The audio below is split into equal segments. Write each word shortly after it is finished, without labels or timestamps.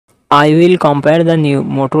I will compare the new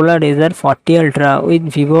Motorola Razr 40 Ultra with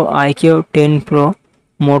Vivo iQOO 10 Pro.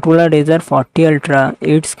 Motorola Razr 40 Ultra,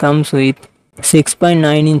 it comes with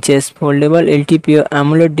 6.9 inches foldable LTPO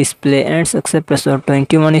AMOLED display and success ratio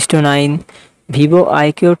 21:9. Vivo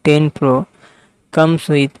iQOO 10 Pro comes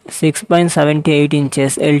with 6.78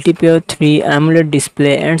 inches LTPO 3 AMOLED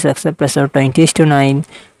display and success ratio 20:9.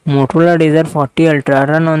 Motorola Razr 40 Ultra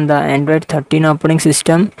run on the Android 13 operating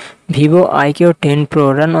system. Vivo iQOO 10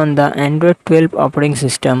 Pro run on the Android 12 operating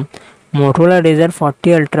system. Motorola Razr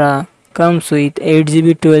 40 Ultra comes with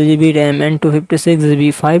 8GB 12GB RAM and 256GB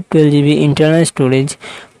 512GB internal storage.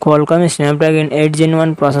 Qualcomm Snapdragon 8 Gen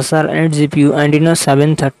 1 processor and GPU Adreno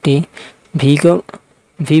 730.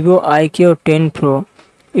 Vivo iQOO 10 Pro,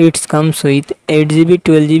 it comes with 8GB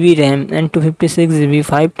 12GB RAM and 256GB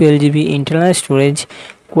 512GB internal storage.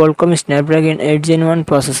 Qualcomm Snapdragon 8 Gen 1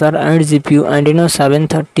 processor and GPU Adreno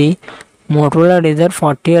 730. Motorola Razr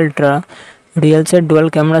 40 Ultra real set dual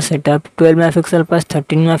camera setup 12 MP plus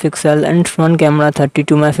 13 MP and front camera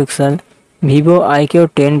 32 MP. Vivo iQOO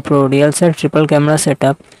 10 Pro real set triple camera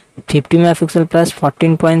setup 50 MP plus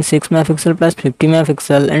 14.6 MP plus 50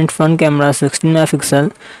 MP and front camera 16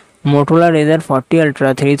 MP. Motorola Razr 40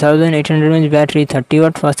 Ultra 3800 mAh battery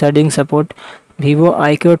 30W fast charging support. Vivo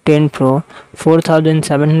iQOO 10 Pro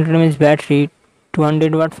 4700 mAh battery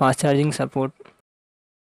 200W fast charging support.